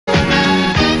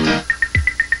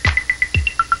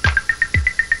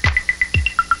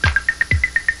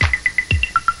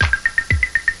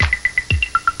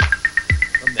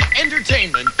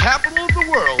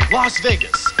Las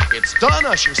Vegas, it's Don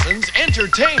Usherson's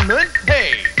Entertainment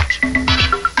Page.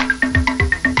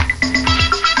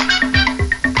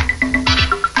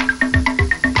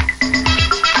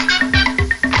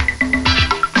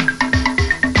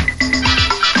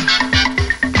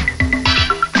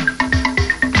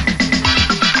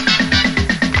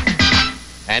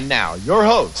 And now, your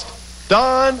host,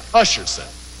 Don Usherson.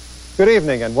 Good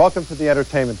evening and welcome to the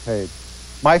Entertainment Page.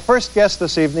 My first guest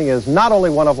this evening is not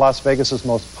only one of Las Vegas's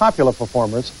most popular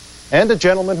performers and a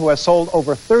gentleman who has sold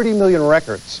over 30 million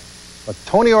records, but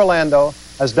Tony Orlando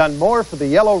has done more for the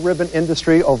yellow ribbon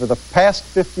industry over the past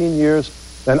 15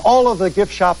 years than all of the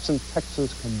gift shops in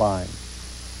Texas combined.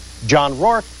 John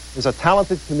Rourke is a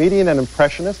talented comedian and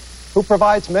impressionist who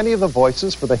provides many of the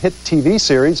voices for the hit TV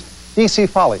series DC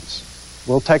Follies.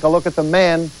 We'll take a look at the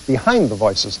man behind the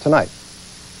voices tonight.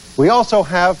 We also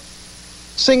have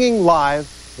singing live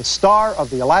the star of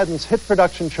the Aladdin's hit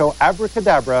production show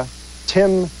Abracadabra,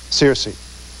 Tim Searcy.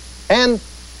 And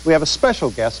we have a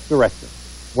special guest director,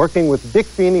 working with Dick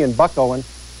Feeney and Buck Owen,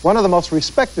 one of the most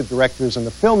respected directors in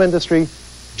the film industry,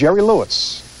 Jerry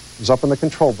Lewis, who's up in the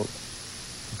control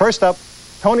booth. First up,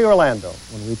 Tony Orlando,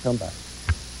 when we come back.